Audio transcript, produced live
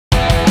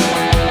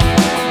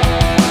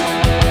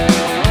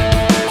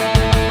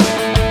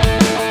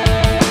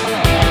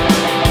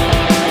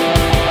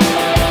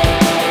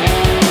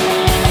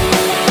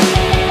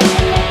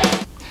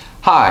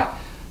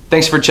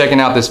Thanks for checking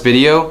out this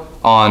video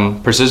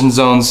on Precision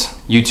Zone's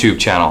YouTube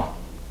channel.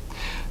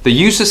 The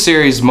USA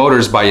Series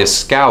motors by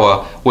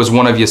Yaskawa was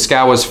one of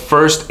Yaskawa's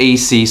first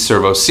AC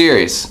servo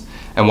series.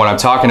 And what I'm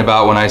talking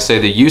about when I say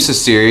the USA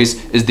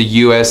Series is the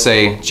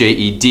USA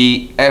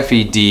JED,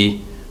 FED,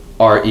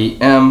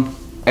 REM,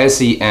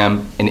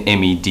 SEM, and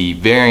MED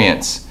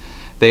variants.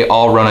 They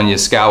all run on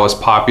Yaskawa's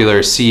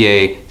popular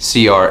CA,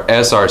 CR,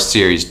 SR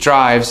series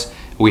drives.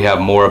 We have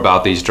more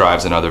about these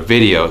drives in other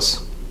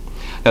videos.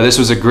 Now this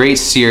was a great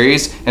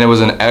series and it was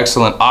an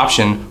excellent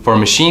option for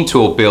machine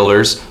tool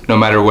builders, no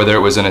matter whether it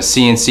was in a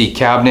CNC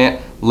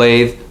cabinet,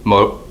 lathe,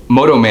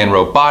 Motoman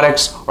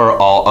robotics, or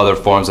all other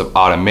forms of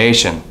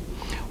automation.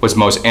 What's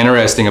most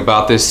interesting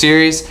about this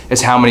series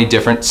is how many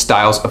different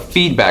styles of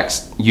feedback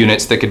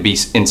units that could be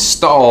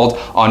installed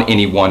on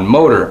any one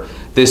motor.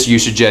 This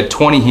UsaJed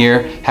 20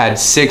 here had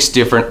 6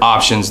 different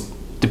options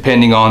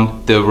depending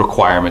on the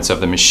requirements of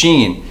the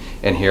machine.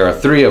 And here are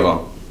 3 of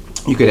them.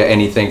 You could have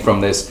anything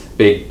from this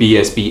big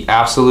BSB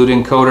absolute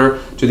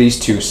encoder to these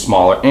 2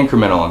 smaller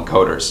incremental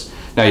encoders.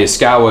 Now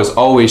Yaskawa is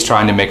always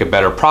trying to make a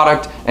better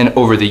product, and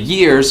over the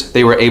years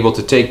they were able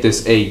to take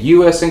this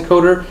AUS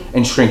encoder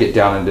and shrink it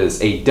down into this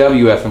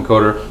AWF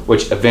encoder,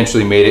 which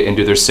eventually made it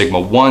into their Sigma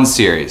 1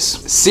 series.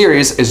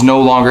 Series is no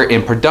longer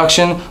in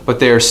production, but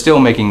they are still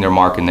making their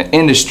mark in the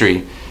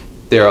industry.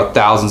 There are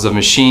thousands of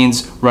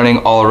machines running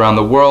all around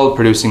the world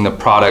producing the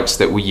products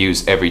that we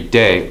use every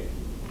day.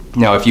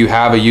 Now if you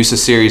have a USA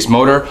Series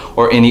motor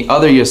or any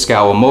other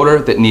Yaskawa motor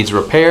that needs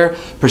repair,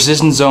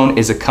 Precision Zone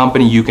is a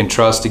company you can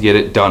trust to get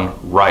it done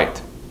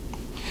right.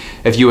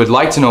 If you would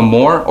like to know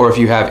more, or if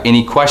you have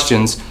any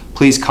questions,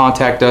 please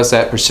contact us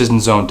at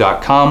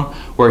PrecisionZone.com,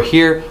 where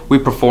here we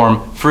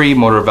perform free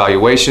motor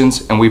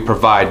evaluations and we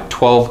provide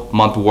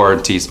 12-month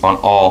warranties on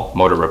all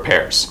motor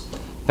repairs.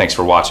 Thanks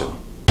for watching.